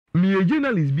a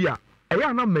journalist be a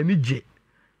na manage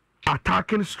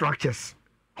attacking structures.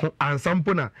 And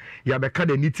sampona ya beka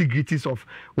the nitty-gritties of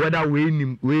whether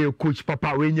we coach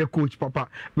papa, we coach papa.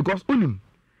 Because unim,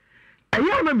 I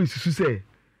na Mrs. say,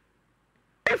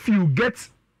 if you get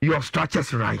your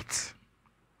structures right,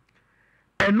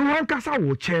 and no one can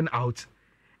will churn out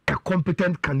a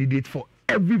competent candidate for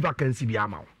every vacancy be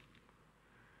amount.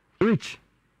 Which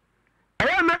I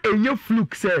am not a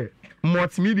fluke say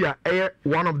multimedia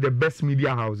one of the best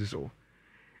media houses. So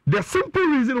the simple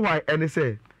reason why and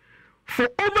say for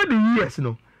over the years,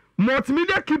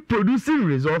 multimedia keep producing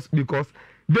results because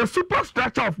the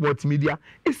superstructure of multimedia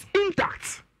is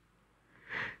intact.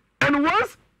 And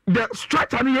once the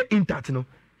structure is intact,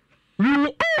 we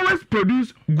will always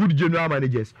produce good general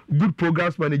managers, good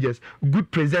programs managers,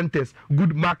 good presenters,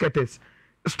 good marketers.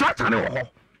 Structure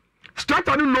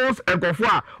knows and go for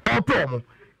or promo.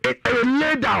 It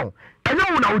lay down, and no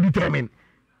one will determine.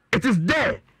 It is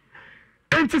there.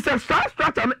 And it's a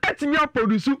structure and ethical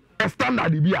produce a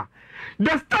standard. The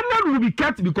standard will be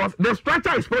kept because the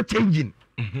structure is not changing.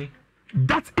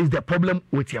 That is the problem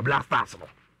with your blasters.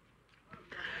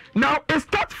 Now it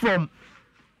starts from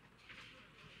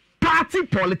party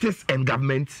politics and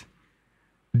government,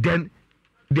 then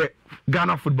the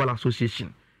Ghana Football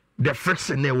Association, the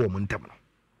friction woman.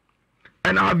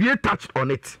 And I have yet touched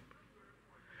on it.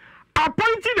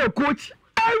 Appointing a coach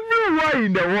everywhere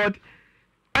in the world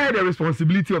is the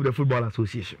responsibility of the Football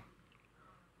Association.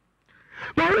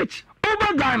 But Rich,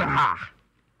 over Ghana,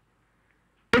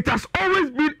 it has always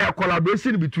been a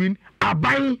collaboration between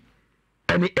Abai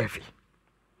and the FA.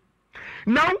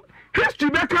 Now, history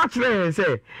back and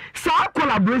say, sa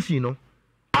collaboration,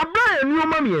 Abai and your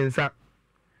mommy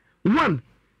one,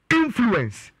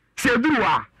 influence. Say, do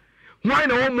why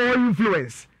no more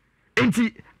influence? And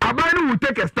Abai will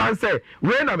take a stand say,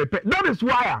 when I'm a pet. That is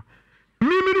why me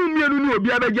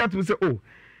be able to say, oh,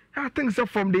 I think so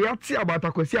from the yati about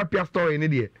a Kosia story in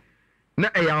India. Now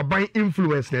I buying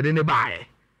influence they buy.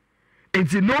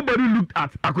 And nobody looked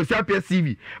at Akosia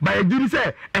CV, but I did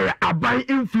say I buy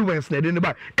influence they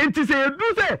buy. And to say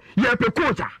do say you are a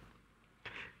coach.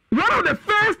 One of the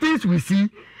first things we see,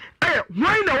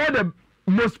 why now the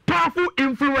most powerful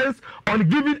influence on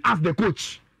giving us the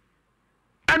coach.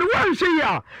 And when you say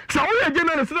yeah, so we are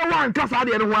journalists no one cast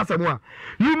out and one someone.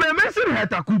 You may mention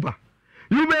Heta Cooper,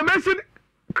 you may mention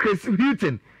Chris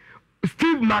Hilton,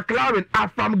 Steve McLaren,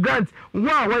 Afam Grant,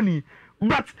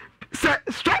 but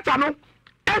structure no,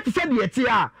 et said the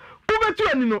etia, over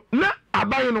to na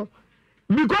abayino,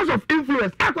 because of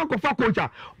influence, I can't for culture,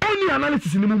 only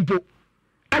analysis in the mumpo.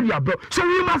 So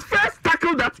we must first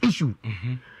tackle that issue.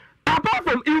 Apart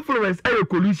from influence and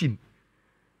collusion.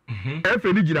 I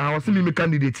was a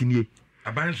candidate in here.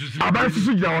 I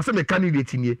was a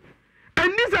candidate in here.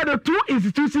 And these are the two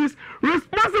institutions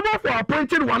responsible for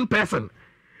appointing one person.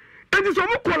 And it's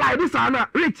almost like this,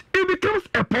 Rich, it becomes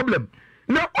a problem.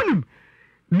 Now, the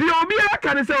OBA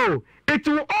can say, oh, it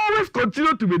will always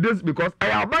continue to be this because I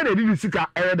have been a little sicker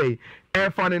every day.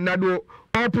 Air fan and Nado,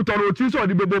 or put on a cheese or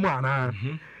the baby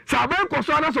man. So I'm going to go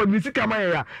to the sicker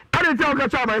man. I didn't tell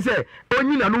Kacham, I say, oh,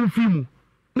 you know, film.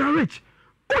 Now, Rich.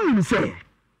 Only say,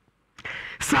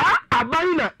 sir,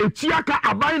 Abayina, Etiaka,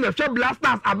 Abayina, Shell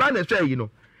Blasters, Abayina, Shell,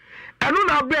 and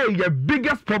now bear the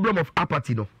biggest problem of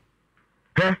apathy,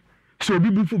 so be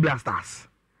before blasters.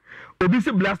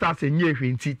 Obisi blasters and ye,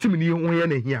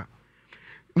 Timini, here.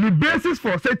 The basis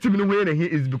for say Timini here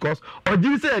is because, or do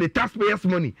you say the taxpayers'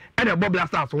 money and the Bob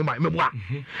blasters, oh my,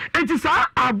 it is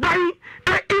Abayina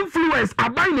influence,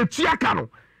 Abayina, Chiakano.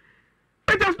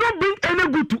 It does not bring any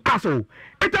good to us.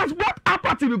 It has brought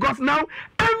apathy because now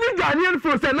every Ghanaian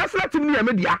feels that national team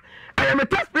media. I am a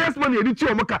taxpayers' money. It is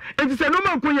a no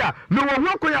man koya, no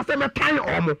one koya say me time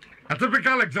omo. A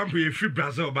typical example if free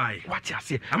Brazil buy. What you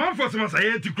say? I'm on for some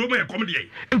say to come here comedy.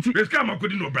 Let's come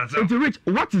and no Brazil. And Rich,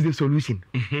 what is the solution?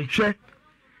 Share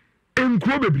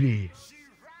incredibly.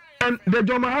 And the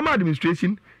John Mahama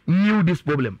administration knew this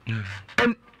problem,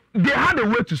 and they had a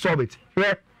way to solve it.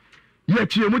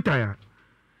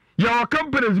 Your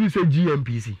companies be say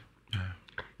GMPC.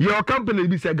 Your companies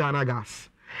be say Ghana Gas.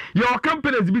 Your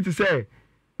companies be to say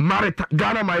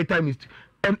Ghana Maritime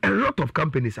and a lot of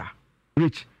companies are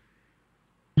rich.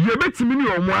 You bet me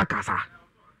or more kasa.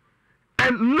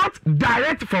 And not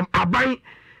direct from buying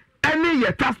any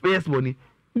your taxpayers' money.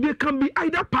 They can be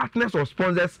either partners or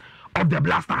sponsors of the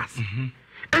blasters.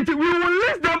 And we will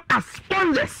list them as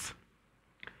sponsors.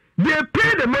 They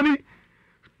pay the money.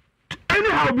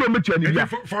 Anyhow,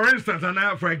 for instance,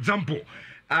 and for example,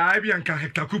 Ibianka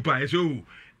Hector Cooper is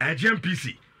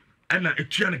GMPC and a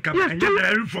Chiana Cap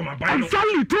and from a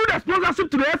exactly through the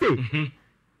sponsorship to the FA.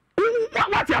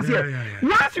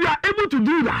 Once you are able to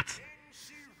do that,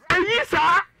 and yes,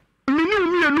 sir,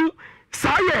 minu,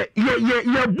 say,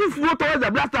 ye boof towards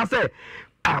the blaster say,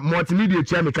 multimedia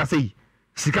chairman can say,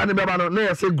 Sikani Babano,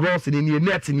 no, say gross in your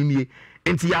net in ye,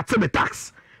 into your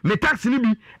tax. Me tax ni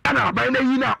bi ana ba na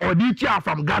yina odi tia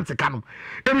from Gante Kano.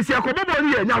 E bi se akobobo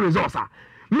ni enya resource a.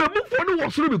 Me bufo no wo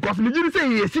soro because me giri say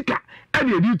ye sika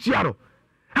ana edi tia no.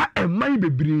 Ha emman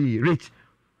bebre rich.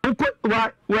 Uko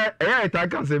where I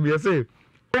can say me say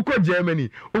uko Germany,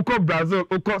 uko Brazil,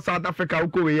 uko South Africa,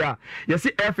 uko we ya. You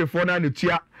see F4 na ne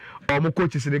tia or mo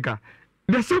coach sinika.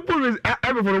 The simple reason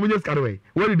everyone will just cut away.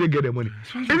 Where did they get the money?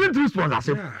 Even through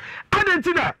sponsorship. I didn't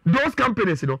see that those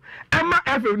companies, Emma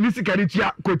F.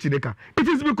 Nisikarichia Coachineka. It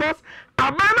is because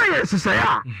Abana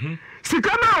Yesaya,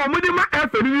 Sikana or Mudima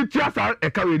F. Nichasa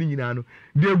Ekawinano.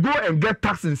 They go and get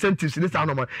tax incentives in this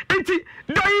animal. And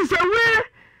there is a way.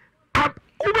 I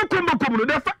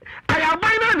am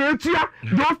buying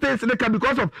those things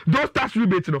because of those tax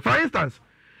rebates. For instance,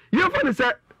 you find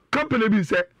a company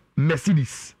say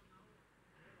Mercedes.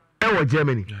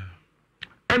 Germany.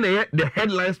 And the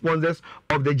headline sponsors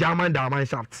of the German Diamond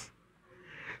Shafts.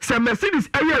 Some Mercedes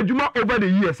Juma over the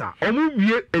years, or move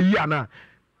a year now.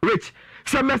 Rich.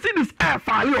 Some Mercedes air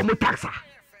file or taxa.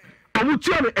 Or a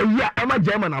year, Emma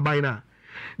German are buying now.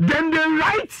 Then they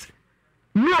write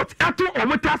note at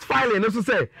or tax filing also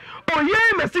say, oh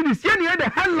yeah, Mercedes, yeah, the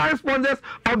headline sponsors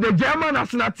of the German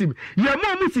national team. Yeah,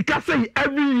 more music say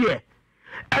every year.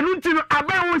 And until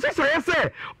I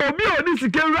say, Obi or this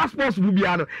response will be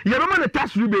an the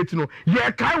tax rebate.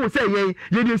 Yeah, Kai will say, yeah,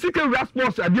 you seek a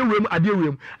response at your room.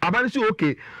 About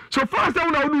okay. So far as I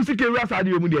want to seek a response at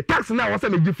your room, the tax now was a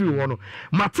different one.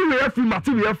 Material free.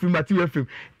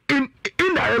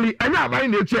 Indirectly, and now my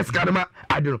nature Kadama,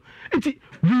 I don't know.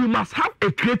 We must have a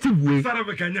creative way.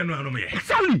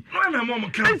 Exactly.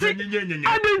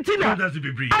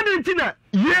 Argentina,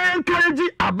 yeah, encouraging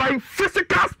about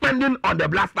physical spending on the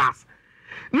blasters.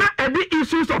 Now, any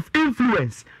issues of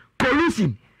influence,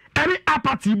 collusion, any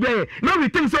apathy there. Now we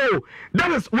think so.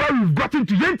 That is where we've gotten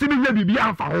to. I want to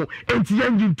see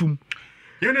a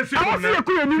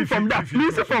from that.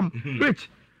 Listen from Rich.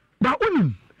 But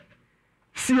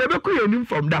see a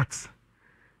from that.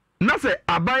 Now say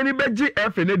abani beji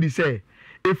FND say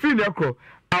if you know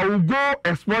I will go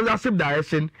a sponsorship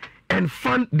direction and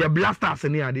fund the blasters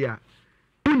in the idea.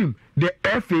 The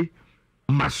FA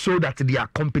must show that they are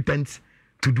competent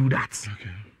to do that.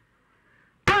 Okay.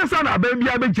 Answer na baby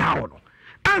abeja.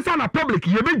 Answer na public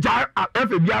you be FA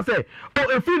say oh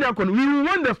if you know we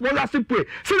want the sponsorship way.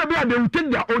 See they will take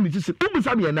their own decision.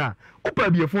 Ubusabi na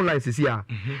open be a phone line here.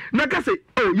 Na ka say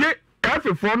oh yeah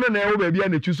FA for no na baby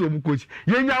and choose some coach.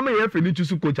 Yenya me FA ni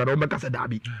choose coach and make say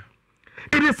dabi.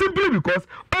 It is simply because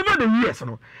over the years, and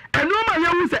no man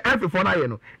here who say FA for na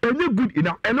and good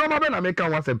enough. And no man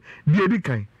American was them. The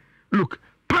kind. Look,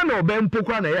 panel ben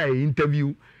pokwa na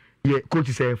interview ye coach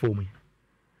say for me.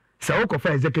 Say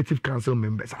for executive council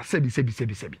members. I said me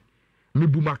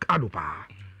bu Mark Adopa,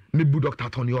 me bu Dr.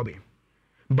 Tony Obe.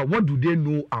 But what do they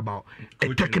know about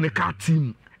a technical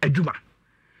team, a Juma?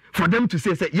 For them to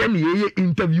say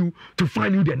interview to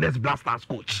find you the next blasters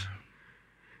coach.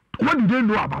 What do they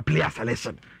know about player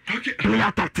selection? Okay.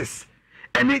 Player tactics?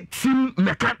 Any team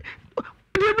mechanic?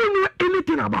 They don't know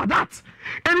anything about that.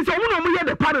 And it's a woman who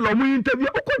the panel of we interview.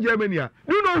 Germany. Do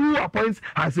you know who appoints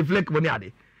as a flag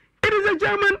money? It is a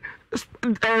German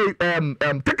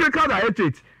technical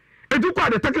director.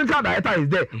 The technical director is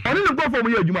there. And then go for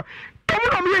me, Juma.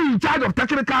 Everyone in charge of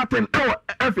technical thing.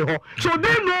 So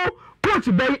they know Coach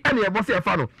Bay and your boss a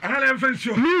funnel.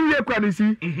 Me can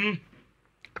see.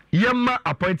 Yamma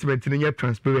appointment in your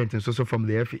transparent and so from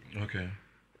the FA. Okay.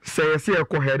 Say a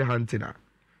co-head hunting.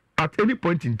 At any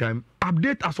point in time,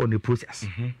 update us on the process.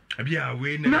 Clear.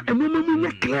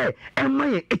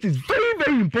 It is very,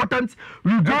 very important.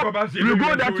 We go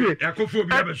that way.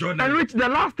 And which the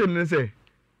last thing they say,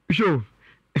 sure.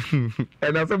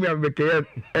 And that's why I'm making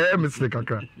a mistake.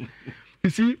 You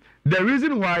see, the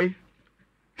reason why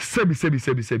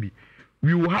Sebi,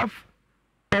 we will have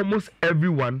almost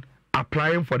everyone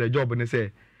applying for the job and they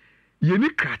say, you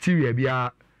need criteria be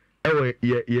your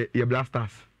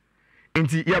blasters.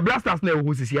 And your blasters now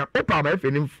who is here, open my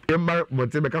free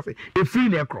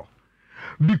necro.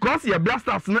 Because your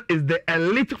blasters is the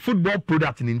elite football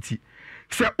product in Inti.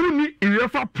 So only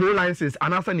UEFA Pro license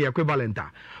and as an equivalent.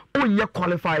 Only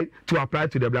qualified to apply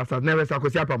to the blasters. Never say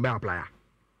because you apply.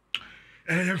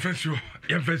 You're talking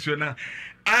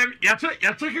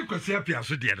about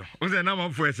the was a number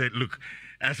for said, look,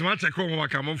 as much as I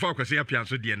come on for Quasia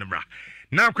Piazzo Dienabra.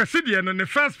 Now, Quasidian on the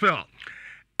first spell,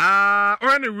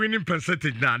 When the winning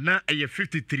percentage now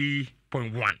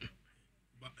 53.1.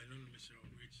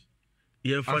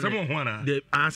 Yeah, for someone the